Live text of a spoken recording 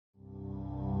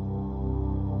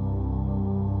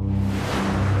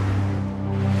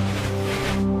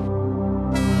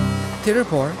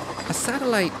Tirupur, a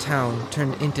satellite town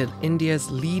turned into India's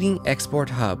leading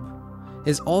export hub,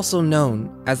 is also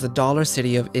known as the Dollar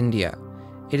City of India.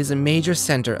 It is a major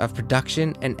center of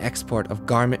production and export of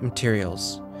garment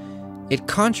materials. It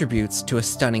contributes to a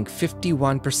stunning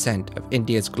 51% of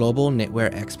India's global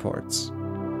knitwear exports.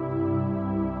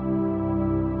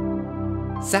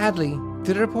 Sadly,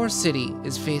 Tirupur city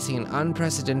is facing an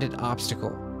unprecedented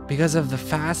obstacle because of the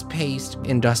fast-paced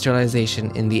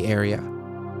industrialization in the area.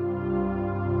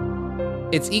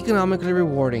 It's economically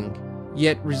rewarding,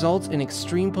 yet results in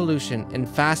extreme pollution and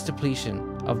fast depletion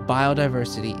of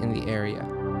biodiversity in the area.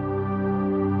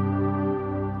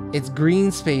 Its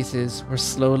green spaces were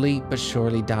slowly but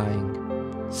surely dying.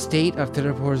 State of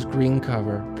Tirupur's green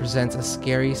cover presents a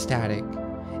scary static.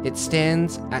 It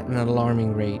stands at an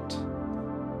alarming rate.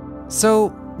 So,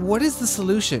 what is the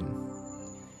solution?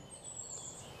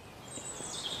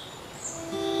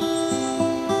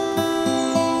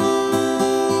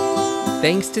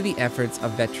 Thanks to the efforts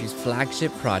of Vetry's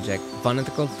flagship project,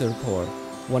 Vanathukkul Tirupur,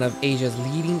 one of Asia's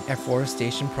leading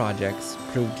afforestation projects,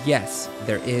 proved yes,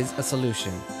 there is a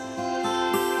solution.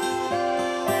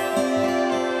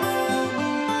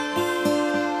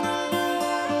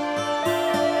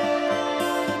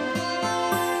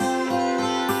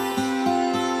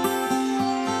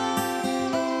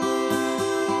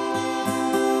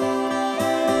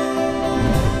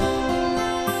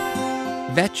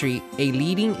 Vetry, a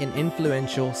leading and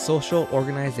influential social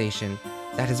organization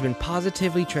that has been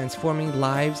positively transforming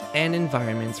lives and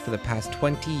environments for the past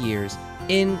 20 years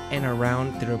in and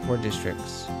around Tirupur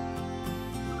districts.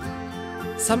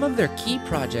 Some of their key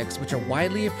projects which are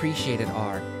widely appreciated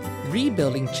are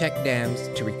rebuilding check dams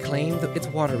to reclaim its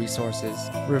water resources,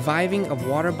 reviving of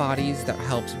water bodies that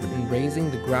helps in raising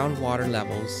the groundwater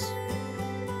levels,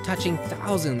 touching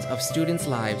thousands of students'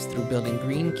 lives through building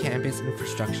green campus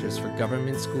infrastructures for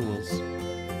government schools,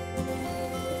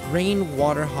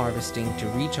 rainwater harvesting to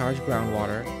recharge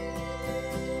groundwater.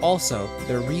 Also,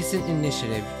 their recent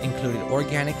initiative included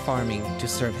organic farming to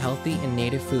serve healthy and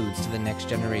native foods to the next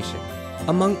generation.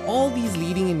 Among all these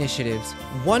leading initiatives,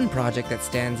 one project that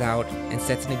stands out and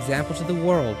sets an example to the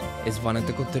world is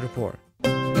Vanathukkul Tirupur.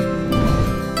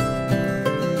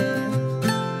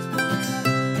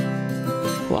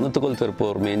 Vanathukkul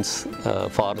Tirupur means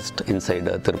forest inside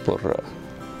Tirupur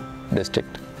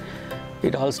district.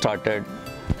 It all started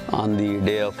on the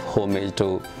day of homage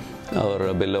to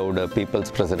our beloved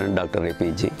People's President Dr.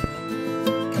 APG.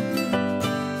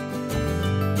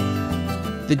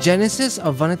 The genesis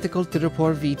of Vanathukkul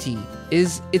Tirupur VT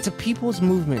is it's a people's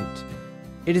movement.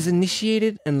 It is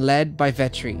initiated and led by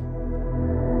Vetry.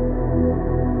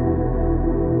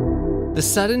 The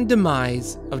sudden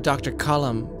demise of Dr.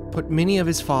 Kalam put many of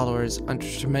his followers under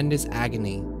tremendous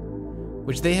agony,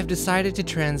 which they have decided to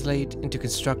translate into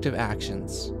constructive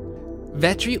actions.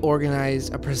 Vetry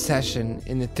organized a procession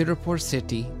in the Tirupur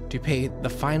city to pay the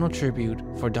final tribute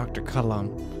for Dr. Kalam,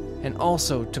 and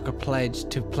also took a pledge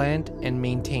to plant and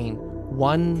maintain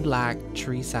 1 lakh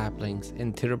tree saplings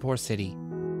in Tirupur city.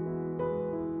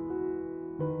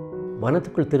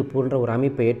 Vanathukkul Tirupurன்ற ஒரு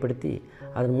அமைப்பை ஏற்படுத்தி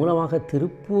அதன் மூலமாக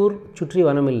திருப்பூர் சுற்றி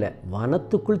வனம் இல்லை,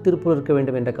 வனத்துக்குள் திருப்பூர் இருக்க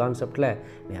வேண்டும் என்ற கான்செப்டில்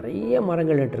நிறைய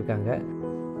மரங்கள் நட்டிருக்காங்க.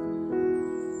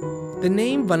 The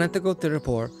name Vanathukkul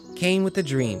Tirupur came with the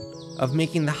dream of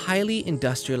making the highly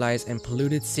industrialized and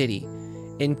polluted city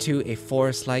into a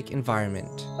forest-like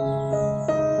environment.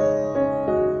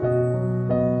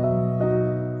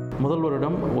 முதல்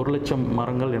வருடம் 1 லட்சம்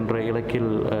மரங்கள் என்ற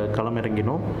இலக்கில்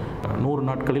களமிறங்கினோம். 100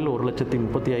 நாட்களில்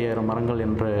 1,35,000 மரங்கள்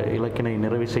என்ற இலக்கினை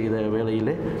நிறைவு செய்த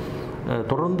வேளையிலே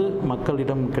தொடர்ந்து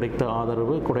மக்களிடம் கிடைத்த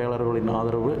ஆதரவு, கொடையாளர்களின்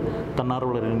ஆதரவு,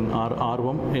 தன்னார்வலரின்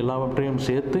ஆர்வம் எல்லாவற்றையும்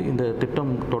சேர்த்து இந்த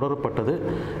திட்டம் தொடரப்பட்டது.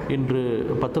 இன்று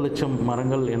 10 லட்சம்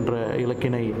மரங்கள் என்ற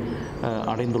இலக்கினை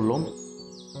அடைந்துள்ளோம்.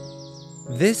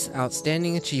 This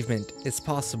outstanding achievement is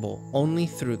possible only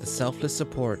through the selfless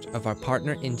support of our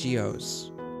partner NGOs.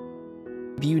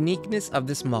 The uniqueness of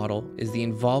this model is the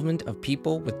involvement of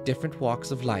people with different walks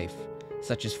of life,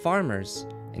 such as farmers,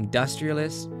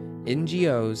 industrialists,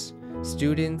 NGOs,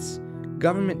 students,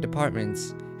 government departments,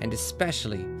 and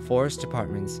especially forest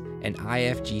departments and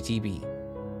IFGTB.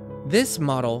 This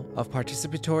model of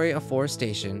participatory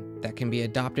afforestation that can be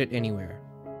adopted anywhere.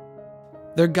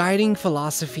 Their guiding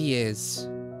philosophy is,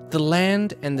 the land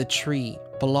and the tree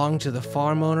belong to the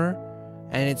farm owner,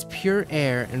 and its pure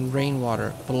air and rainwater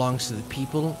belongs to the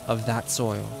people of that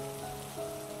soil.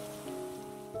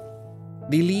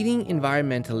 The leading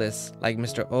environmentalists like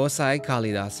Mr. Osai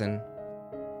Kalidasan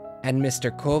and Mr.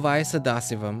 Kovai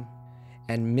Sadasivam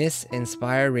and Miss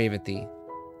Inspire Revathi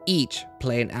each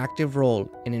play an active role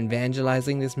in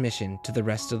evangelizing this mission to the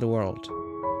rest of the world.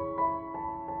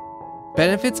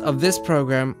 Benefits of this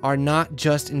program are not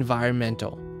just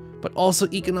environmental, but also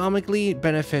economically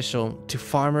beneficial to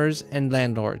farmers and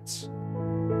landlords.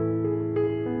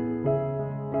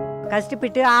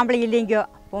 கஷ்டப்பட்டு ஆம்பளை இல்லைங்க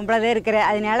பொம்பளை இருக்கிற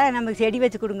அதனால நமக்கு செடி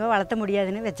வச்சு கொடுங்க வளர்த்த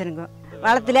முடியாதுன்னு வச்சுருங்க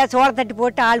வளர்த்துல சோளத்தட்டு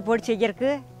போட்டு ஆள் போட்டு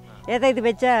செய்யறதுக்கு ஏதோ இது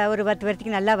வச்சா ஒரு 10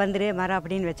 வருஷத்துக்கு நல்லா வந்துரு மரம்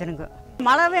அப்படின்னு வச்சுருங்க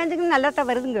மழை பெஞ்சுக்கு நல்லா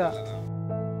தான் வருதுங்க.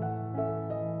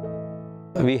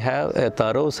 We have a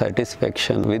thorough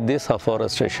satisfaction with this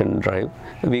afforestation drive.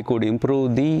 We could improve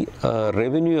the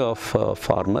revenue of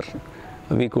farmer.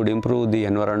 We could improve the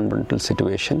environmental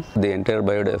situation. The entire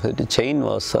biodiversity chain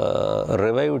was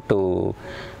revived to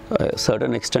a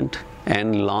certain extent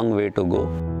and long way to go.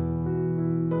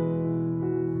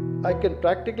 I can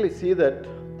practically see that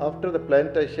after the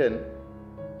plantation,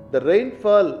 the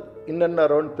rainfall in and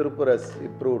around Tirupur has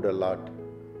improved a lot.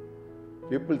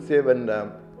 People say when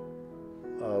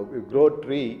you grow a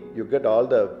tree, you get all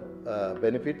the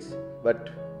benefits, but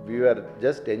we are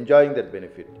just enjoying that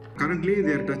benefit. Currently,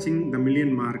 they are touching the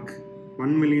million mark.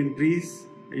 1 million trees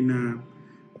in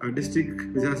a district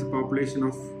which has a population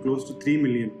of close to 3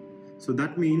 million. So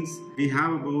that means we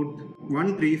have about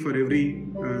 1 tree for every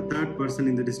third person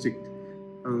in the district.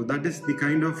 That is the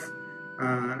kind of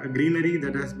greenery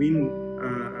that has been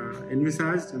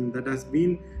envisaged and that has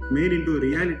been made into a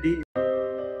reality.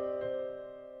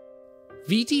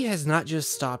 Vetry has not just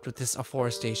stopped with this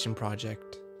afforestation project,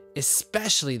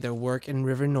 especially their work in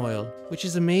River Noil, which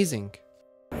is amazing.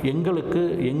 எங்களுக்கு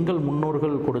எங்கள்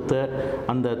முன்னோர்கள் கொடுத்த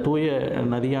அந்த தூய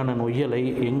நதியான நொய்யலை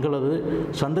எங்களது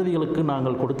சந்ததிகளுக்கு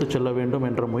நாங்கள் கொடுத்து செல்ல வேண்டும்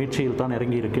என்ற முயற்சியில் தான்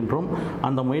இறங்கி இருக்கின்றோம்.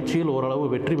 அந்த முயற்சியில் ஓரளவு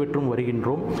வெற்றி பெற்றும்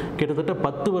வருகின்றோம். கிட்டத்தட்ட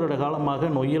 10 வருட காலமாக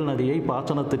நொய்யல் நதியை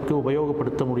பாசனத்திற்கு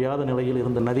உபயோகப்படுத்த முடியாத நிலையில்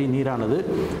இருந்த நதி நீரானது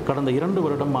கடந்த 2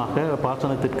 வருடமாக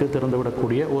பாசனத்திற்கு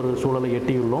திறந்துவிடக்கூடிய ஒரு சூழலை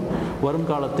எட்டியுள்ளோம். வரும்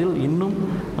காலத்தில் இன்னும்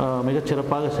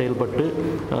மிகச்சிறப்பாக செயல்பட்டு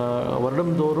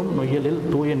வருடந்தோறும் நொய்யலில்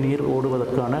தூய நீர்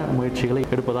ஓடுவதற்கான முயற்சிகளை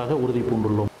எடுப்பதாக உறுதி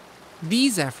பூண்டுள்ளோம்.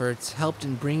 These efforts helped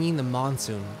in bringing the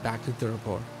monsoon back to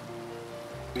Tirupur.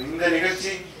 இந்த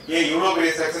நிகழ்ச்சி ஏன் இவ்வளோ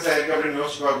பெரிய சக்ஸஸ் ஆயிருக்கு அப்படின்னு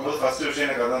யோசிச்சு பார்க்கும்போது ஃபர்ஸ்ட் விஷயம்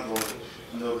எனக்கு அதான் தோணுது.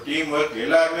 இந்த ஒரு டீம் ஒர்க்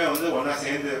எல்லாருமே ஒன்றா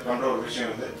சேர்ந்து பண்ணுற ஒரு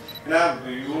விஷயம் ஏன்னா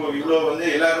இவ்வளோ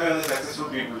எல்லாருமே சக்ஸஸ்ஃபுல்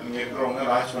பீப்புள் இங்கே இருக்கிறவங்க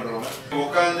லான்ச் பண்ணுறவங்க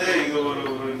உட்காந்து இது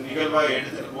ஒரு நிகழ்வாக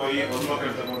எடுத்துகிட்டு போய்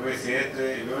பொதுமக்கள்கிட்ட கொண்டு போய் சேர்த்து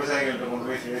விவசாயிகள்கிட்ட கொண்டு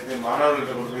போய் சேர்த்து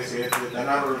மாணவர்கள்ட்ட கொண்டு போய் சேர்த்து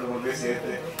தன்னார்வலர்கிட்ட கொண்டு போய்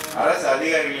சேர்த்து அரசு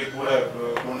அதிகாரிகளை கூட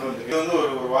கொண்டு வந்து இது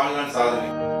ஒரு வாழ்நாள் சாதனை.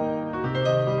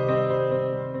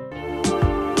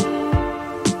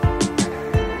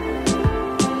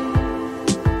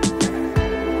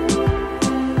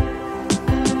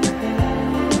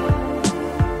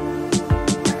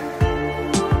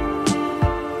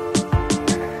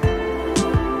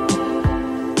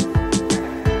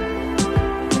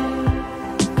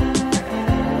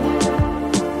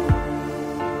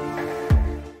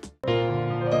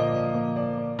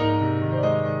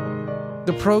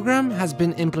 The program has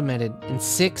been implemented in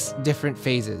 6 different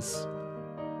phases.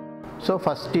 So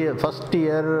first year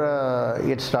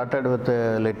it started with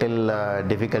little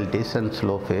difficulties and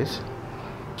slow phase.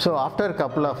 So after a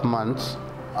couple of months,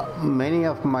 many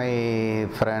of my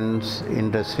friends,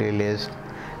 industrialists,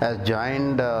 has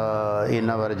joined in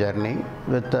our journey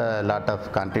with a lot of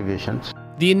contributions.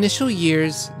 The initial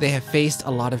years, they have faced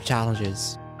a lot of challenges.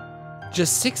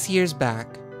 Just 6 years back,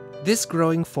 this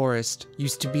growing forest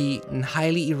used to be a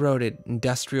highly eroded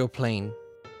industrial plain.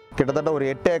 கிட்டத்தட்ட ஒரு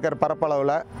 8 acre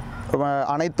பரப்பளவில்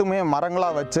அனைத்துமே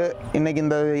மரங்களாக வச்சு இன்றைக்கி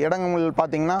இந்த இடங்கள்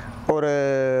பார்த்திங்கன்னா ஒரு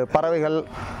பறவைகள்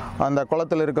அந்த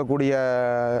குளத்தில் இருக்கக்கூடிய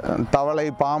தவளை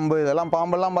பாம்பு இதெல்லாம்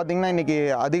பாம்பெல்லாம் பார்த்திங்கன்னா இன்றைக்கி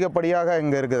அதிகப்படியாக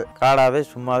இங்கே இருக்குது. காடாகவே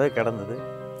சும்மாவே கிடந்தது.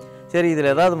 சரி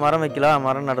இதில் ஏதாவது மரம் வைக்கலாம்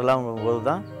மரம் நடலாம்ங்கும் போது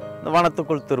தான் இந்த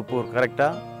வனத்துக்குள் திருப்பூர்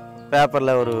கரெக்டாக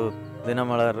பேப்பரில் ஒரு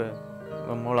தினமலர்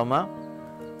மூலமாக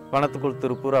வனத்துக்குள்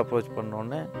திருப்பூர் அப்ரோச்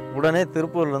பண்ணோன்னே உடனே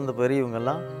திருப்பூர்லேருந்து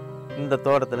பெரியவங்கெல்லாம் இந்த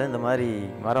தோட்டத்தில் இந்த மாதிரி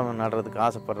மரம் நடுறதுக்கு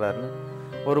ஆசைப்படுறாருன்னு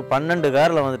ஒரு 12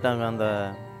 காரில் வந்துட்டாங்க. அந்த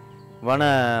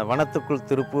வனத்துக்குள்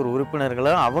திருப்பூர்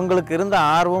உறுப்பினர்களும் அவங்களுக்கு இருந்த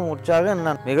ஆர்வம் உற்சாகம்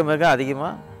இன்னும் மிக மிக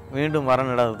அதிகமாக மீண்டும்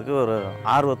மரம் நடுறதுக்கு ஒரு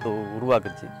ஆர்வத்தை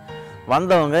உருவாக்குச்சு.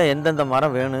 வந்தவங்க எந்தெந்த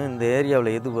மரம் வேணும், இந்த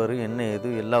ஏரியாவில் எது வரும், என்ன எது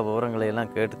எல்லா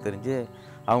விவரங்களையெல்லாம் கேட்டு தெரிஞ்சு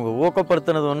அவங்க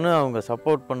ஊக்கப்படுத்தினது ஒன்று, அவங்க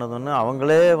சப்போர்ட் பண்ணது ஒன்று,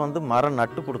 அவங்களே மரம்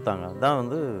நட்டு கொடுத்தாங்க.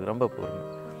 அதுதான் ரொம்ப பொறுமை.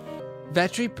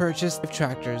 Vetry purchased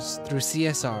tractors through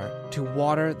CSR to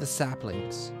water the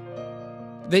saplings.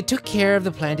 They took care of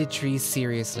the planted trees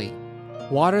seriously,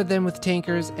 watered them with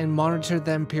tankers and monitored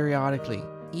them periodically,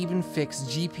 even fixed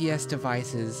GPS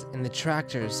devices in the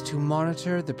tractors to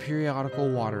monitor the periodical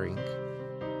watering.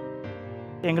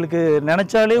 எங்களுக்கு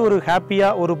நினச்சாலே ஒரு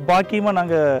ஹாப்பியாக ஒரு பாக்கியமாக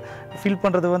நாங்கள் feel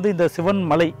பண்ணுறது இந்த சிவன்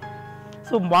மலை.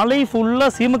 So மலை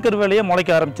ஃபுல்லாக சீமக்கர் வேலையை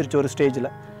முளைக்க ஆரம்பிச்சிருச்சு ஒரு ஸ்டேஜில்.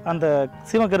 அந்த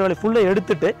சீமக்கருவேலை ஃபுல்லாக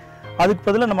எடுத்துட்டு அதுக்கு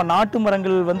பதிலாக நம்ம நாட்டு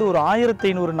மரங்கள் வந்து ஒரு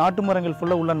 1500 நாட்டு மரங்கள்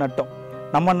ஃபுல்லாக உள்ள நட்டோம்.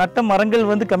 நம்ம நட்ட மரங்கள்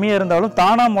வந்து கம்மியாக இருந்தாலும்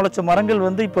தானாக முளைச்ச மரங்கள்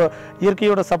வந்து இப்போ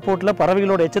இயற்கையோட சப்போர்ட்டில்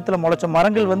பறவைகளோட எச்சத்தில் முளைச்ச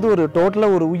மரங்கள் வந்து ஒரு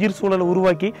டோட்டலாக ஒரு உயிர் சூழலை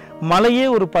உருவாக்கி மலையே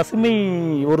ஒரு பசுமை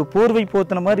ஒரு போர்வை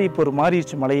போத்தின மாதிரி இப்போ ஒரு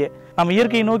மாறிடுச்சு மலையே. நம்ம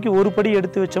இயற்கையை நோக்கி ஒரு படி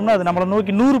எடுத்து வச்சோம்னா அது நம்மளை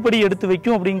நோக்கி 100 படி எடுத்து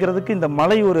வைக்கும் அப்படிங்கிறதுக்கு இந்த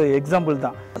மலை ஒரு எக்ஸாம்பிள்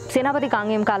தான். சேனாபதி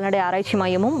காங்கேயம் கால்நடை ஆராய்ச்சி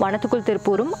மையமும் வனத்துக்குள்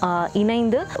திருப்பூரும்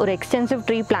இணைந்து ஒரு எக்ஸ்டென்சிவ்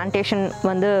ட்ரீ பிளான்டேஷன்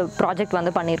வந்து ப்ராஜெக்ட்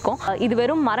வந்து பண்ணியிருக்கோம். இது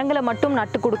வெறும் மரங்களை மட்டும்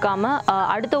நட்டு கொடுக்காம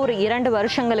அடுத்த ஒரு 2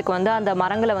 வருஷங்களுக்கு வந்து அந்த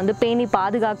மரங்களை வந்து பேணி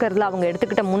பாதுகாக்கிறதுல அவங்க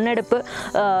எடுத்துக்கிட்ட முன்னெடுப்பு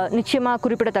நிச்சயமாக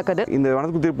குறிப்பிடத்தக்கது. இந்த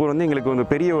வனத்துக்குள் திருப்பூர் வந்து எங்களுக்கு வந்து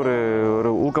பெரிய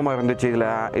ஒரு ஊக்கமாக இருந்துச்சு.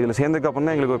 இதில் சேர்ந்ததுக்கு அப்புறம்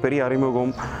தான் எங்களுக்கு ஒரு பெரிய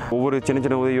அறிமுகம். ஒவ்வொரு சின்ன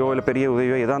சின்ன உதவியோ இல்லை பெரிய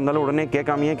உதவியோ எதாக இருந்தாலும் உடனே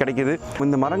கேட்காமையே கிடைக்குது.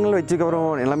 இந்த மரங்கள்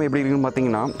வச்சுக்கப்புறம் எல்லாமே எப்படி இருக்குன்னு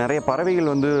பார்த்தீங்கன்னா நிறைய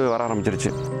பறவைகள் வந்து வர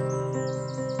ஆரம்பிச்சிருச்சு.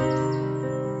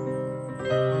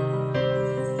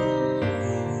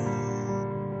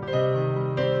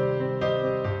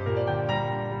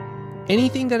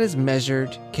 Anything that is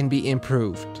measured can be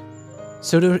improved.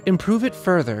 So to improve it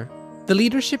further, the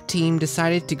leadership team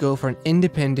decided to go for an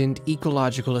independent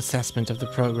ecological assessment of the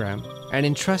program and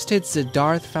entrusted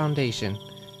Siddharth Foundation,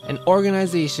 an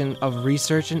organization of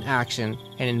research and action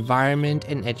in environment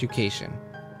and education.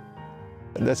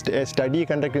 A study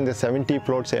conducted in the 70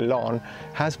 plots alone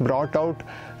has brought out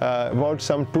about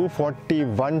some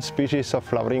 241 species of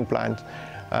flowering plants,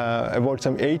 about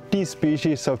some 80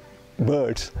 species of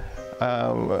birds,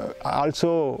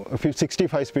 also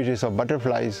 65 species of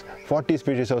butterflies, 40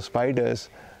 species of spiders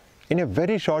in a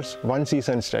very short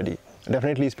one-season study.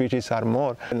 Definitely species are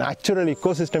more. The natural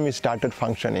ecosystem is started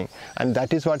functioning, and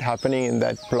that is what happening in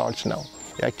that plots now.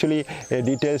 Actually, a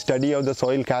detailed study of the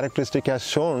soil characteristic has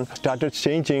shown started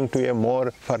changing to a more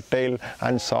fertile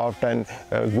and soft and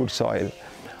good soil.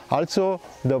 Also,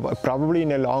 probably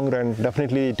in a long run,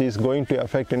 definitely it is going to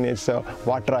affect in its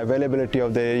water availability of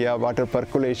the area, water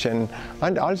percolation,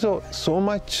 and also so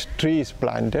much trees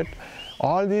planted.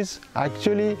 All this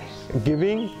actually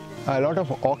giving a lot of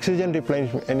oxygen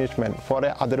replenishment for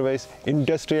otherwise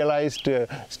industrialized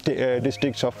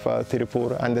districts of Tirupur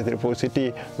and the Tirupur city,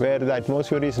 where the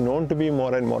atmosphere is known to be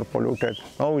more and more polluted.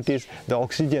 Now it is the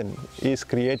oxygen is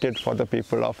created for the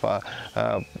people of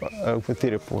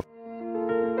Tirupur.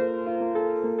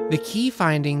 The key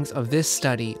findings of this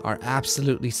study are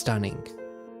absolutely stunning.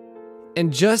 In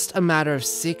just a matter of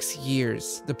 6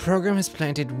 years, the program has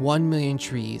planted 1 million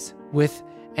trees with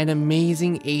an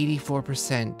amazing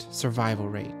 84% survival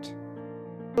rate.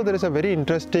 So there is a very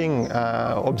interesting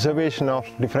observation of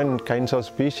different kinds of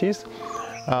species.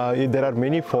 There are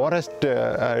many forest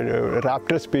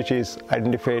raptor species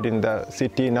identified in the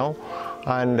city now,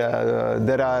 and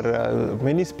there are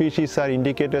many species are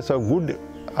indicators of good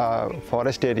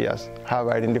forest areas have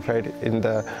identified in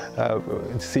the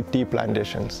city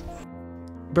plantations.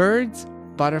 Birds,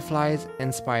 butterflies,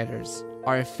 and spiders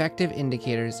are effective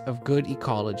indicators of good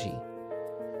ecology.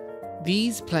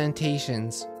 These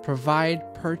plantations provide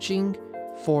perching,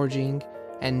 foraging,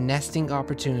 and nesting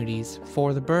opportunities for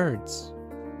the birds.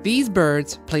 These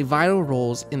birds play vital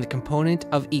roles in the component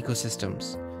of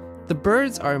ecosystems. The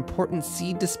birds are important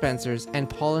seed dispensers and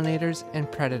pollinators and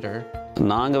predator.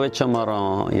 நாங்கள் வச்ச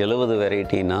மரம் 70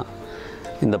 வெரைட்டினா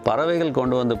இந்த பறவைகள்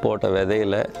கொண்டு வந்து போட்ட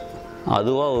விதையில்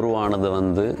அதுவாக உருவானது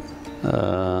வந்து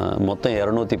மொத்தம்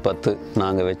 210,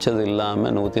 நாங்கள் வச்சது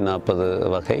இல்லாமல் 140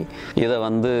 வகை. இதை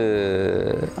வந்து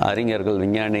அறிஞர்கள்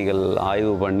விஞ்ஞானிகள்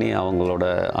ஆய்வு பண்ணி அவங்களோட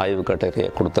ஆய்வு கட்டுரையை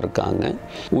கொடுத்துருக்காங்க.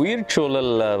 உயிர்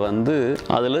சூழலில் வந்து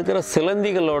அதில் இருக்கிற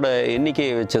சிலந்திகளோட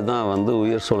எண்ணிக்கையை வச்சு தான் வந்து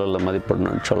உயிர் சூழலில்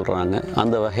மதிப்பிடணும்னு சொல்கிறாங்க.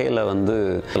 அந்த வகையில் வந்து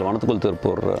வனத்துக்குள்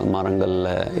திருப்பூர்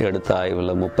மரங்களில் எடுத்த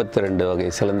ஆய்வில் 32 வகை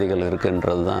சிலந்திகள்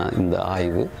இருக்குன்றது தான் இந்த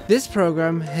ஆய்வு. This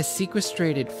program has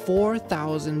sequestrated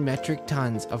 4,000 metric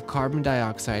tons of carbon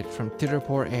dioxide from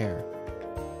Tirupur air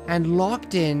and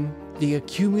locked in the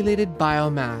accumulated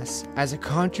biomass as a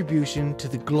contribution to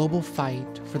the global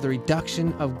fight for the reduction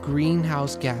of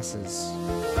greenhouse gases.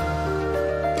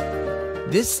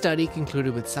 This study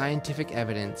concluded with scientific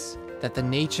evidence that the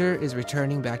nature is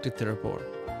returning back to Tirupur.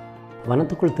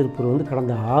 வனத்துக்குள் Tiruppur வந்து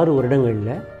கடந்த 6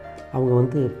 வருடங்களில் அவங்க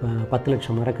வந்து 10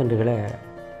 லட்சம் மரக்கன்றுகளை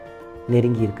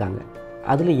நெருங்கி இருக்காங்க.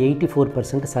 அதில்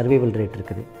 84% சர்வைவல் ரேட்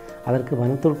இருக்குது. அதற்கு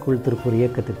வனத்துக்குள் திருப்பூர்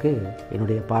இயக்கத்துக்கு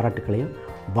என்னுடைய பாராட்டுக்களையும்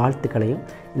வாழ்த்துக்களையும்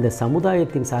இந்த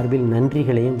சமுதாயத்தின் சார்பில்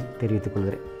நன்றிகளையும் தெரிவித்துக்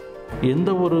கொள்கிறேன். எந்த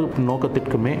ஒரு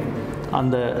நோக்கத்திற்குமே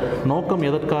அந்த நோக்கம்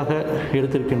எதற்காக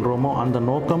எடுத்திருக்கின்றோமோ அந்த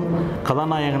நோக்கம்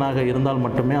கதாநாயகனாக இருந்தால்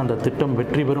மட்டுமே அந்த திட்டம்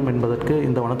வெற்றி பெறும் என்பதற்கு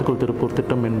இந்த வனத்துக்குள் திருப்பூர்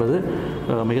திட்டம் என்பது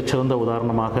மிகச்சிறந்த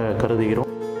உதாரணமாக கருதுகிறோம்.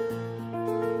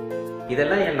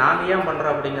 இதெல்லாம் நாங்கள் ஏன்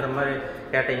பண்ணுறோம் அப்படிங்கிற மாதிரி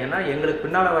கேட்டிங்கன்னா, எங்களுக்கு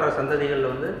பின்னால் வர சந்ததிகள்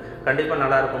வந்து கண்டிப்பாக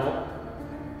நல்லா இருக்கணும்,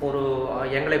 ஒரு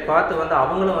எங்களை பார்த்து வந்து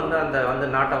அவங்களும் வந்து அந்த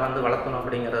நாட்டை வந்து வளர்க்கணும்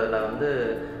அப்படிங்கிறதுல வந்து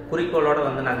குறிக்கோளோடு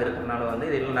வந்து நாங்கள் இருக்கிறனால வந்து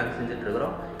இதெல்லாம் நாங்கள்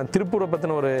செஞ்சுட்ருக்குறோம். திருப்பூரை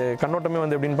பற்றின ஒரு கண்ணோட்டமே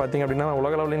வந்து எப்படின்னு பார்த்தீங்க அப்படின்னா,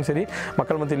 உலகளவுலையும் சரி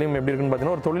மக்கள் மத்தியிலையும் எப்படி இருக்குன்னு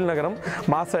பார்த்தீங்கன்னா, ஒரு தொழில் நகரம்,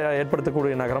 மாசை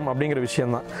ஏற்படுத்தக்கூடிய நகரம் அப்படிங்கிற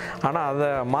விஷயம்தான். ஆனால் அதை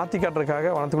மாற்றி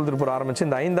காட்டுறதுக்காக வனத்துக்குள் திருப்பூர் ஆரம்பித்து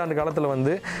இந்த 5 ஆண்டு காலத்தில்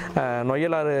வந்து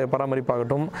நொய்யலாறு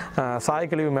பராமரிப்பாகட்டும்,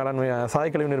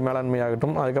 சாயக்கழிவு நீர்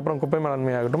மேலாண்மையாகட்டும், அதுக்கப்புறம் குப்பை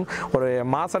மேலாண்மையாகட்டும், ஒரு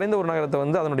மாசடைந்த ஒரு நகரத்தை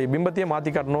வந்து அதனுடைய பிம்பத்தையே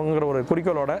மாற்றி காட்டணுங்கிற ஒரு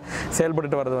குறிக்கோளோட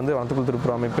செயல்பட்டு வர்றது வந்து வனத்துக்குள்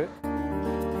திருப்பூர் அமைப்பு.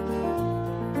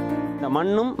 இந்த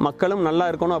மண்ணும் மக்களும் நல்லா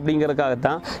இருக்கணும்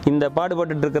அப்படிங்கிறதுக்காகத்தான் இந்த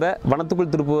பாடுபட்டு இருக்கிற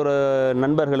வனத்துக்குள் திருப்பூர்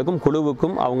நண்பர்களுக்கும்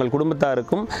குழுவுக்கும் அவங்க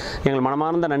குடும்பத்தாருக்கும் எங்கள்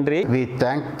மனமார்ந்த நன்றி. We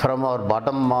thank from our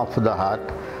bottom of the heart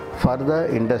for the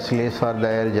industrialists for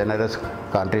their generous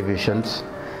contributions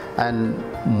and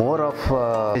more of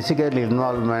physical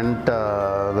involvement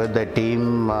with the team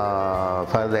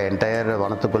for the entire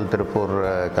Vanathukkul Tirupur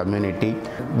community.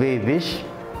 We wish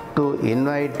to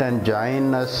invite and join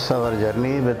us our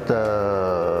journey with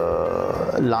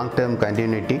long-term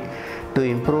continuity to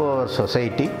improve our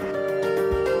society.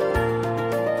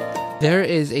 There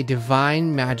is a divine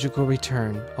magical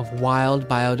return of wild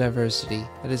biodiversity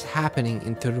that is happening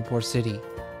in Tirupur city,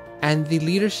 and the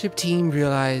leadership team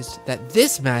realized that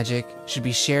this magic should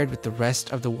be shared with the rest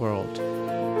of the world.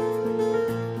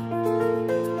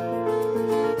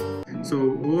 So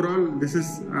overall, this is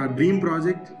a dream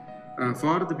project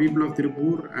for the people of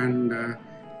Tirupur and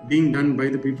being done by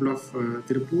the people of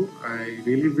Tirupur. I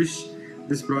really wish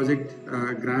this project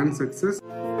grand success.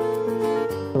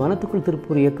 வனத்துக்குள்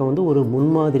Tiruppur இயக்கம் வந்து ஒரு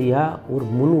முன்மாதிரியாக, ஒரு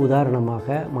முன் உதாரணமாக,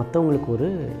 மற்றவங்களுக்கு ஒரு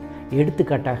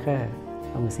எடுத்துக்காட்டாக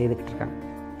அவங்க செய்துக்கிட்டு இருக்காங்க.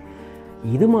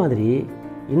 இது மாதிரி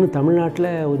இன்னும் தமிழ்நாட்டில்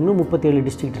இன்னும் 37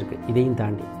 டிஸ்ட்ரிக்ட் இருக்குது இதையும்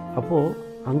தாண்டி. அப்போது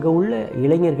அங்கே உள்ள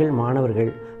இளைஞர்கள்,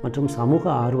 மாணவர்கள் மற்றும் சமூக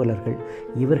ஆர்வலர்கள்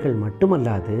இவர்கள்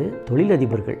மட்டுமல்லாது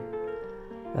தொழிலதிபர்கள்,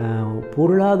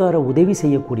 பொருளாதார உதவி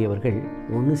செய்யக்கூடியவர்கள்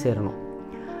ஒன்று சேரணும்.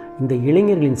 இந்த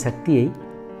இளைஞர்களின் சக்தியை,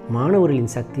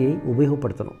 மாணவர்களின் சக்தியை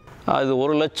உபயோகப்படுத்தணும். அது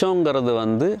 1 லட்சங்கிறது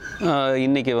வந்து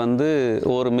இன்றைக்கி வந்து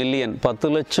 1 மில்லியன்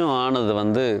 10 லட்சம் ஆனது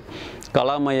வந்து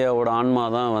கலாமையாவோட ஆன்மா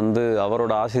தான் வந்து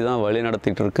அவரோட ஆசை தான் வழி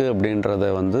நடத்திட்டு இருக்கு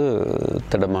அப்படின்றத வந்து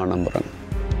திடமாக நம்புகிறேன்.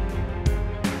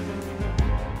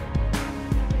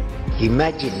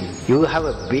 Imagine you have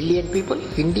a billion people,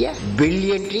 India,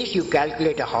 billion trees, you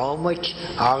calculate how much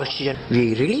oxygen we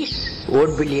release,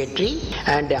 1 billion tree,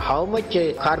 and how much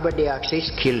carbon dioxide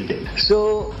is killed. So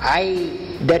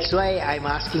that's why I'm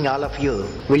asking all of you,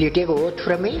 will you take a vote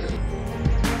from me?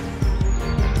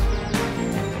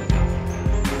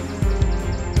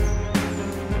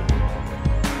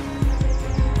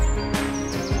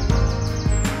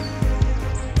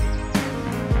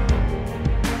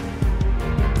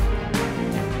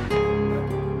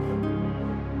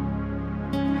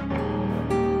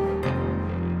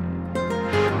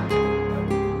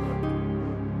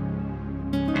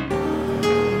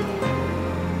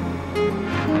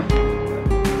 Thank you.